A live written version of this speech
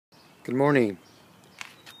Good morning.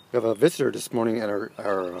 We have a visitor this morning at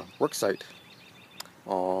our work site.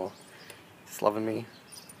 Oh, he's loving me.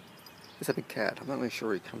 It's a big cat. I'm not really sure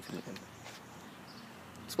where he comes from again.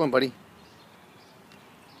 Let's go on, buddy.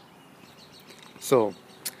 So,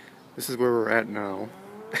 this is where we're at now.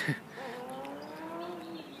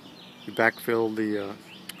 We backfilled the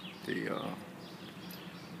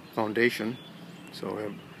foundation. So we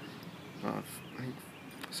have, I think,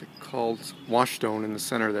 what's it called? Wash stone in the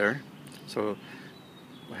center there. So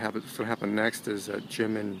what's going to happen next is that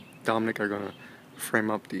Jim and Dominic are going to frame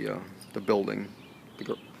up the building,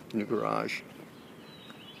 the new garage.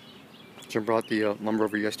 Jim brought the lumber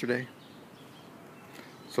over yesterday.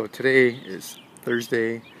 So today is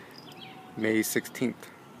Thursday, May 16th.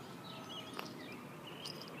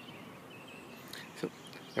 So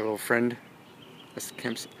I have a little friend that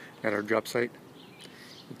camps at our job site.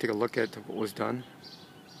 We'll take a look at what was done.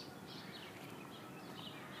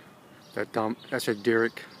 That's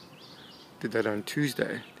Derek did that on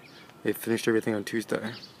Tuesday. They finished everything on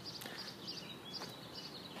Tuesday.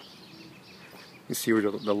 You see where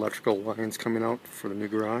the electrical lines coming out for the new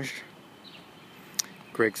garage.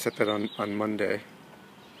 Greg set that on Monday.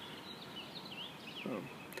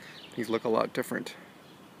 These look a lot different.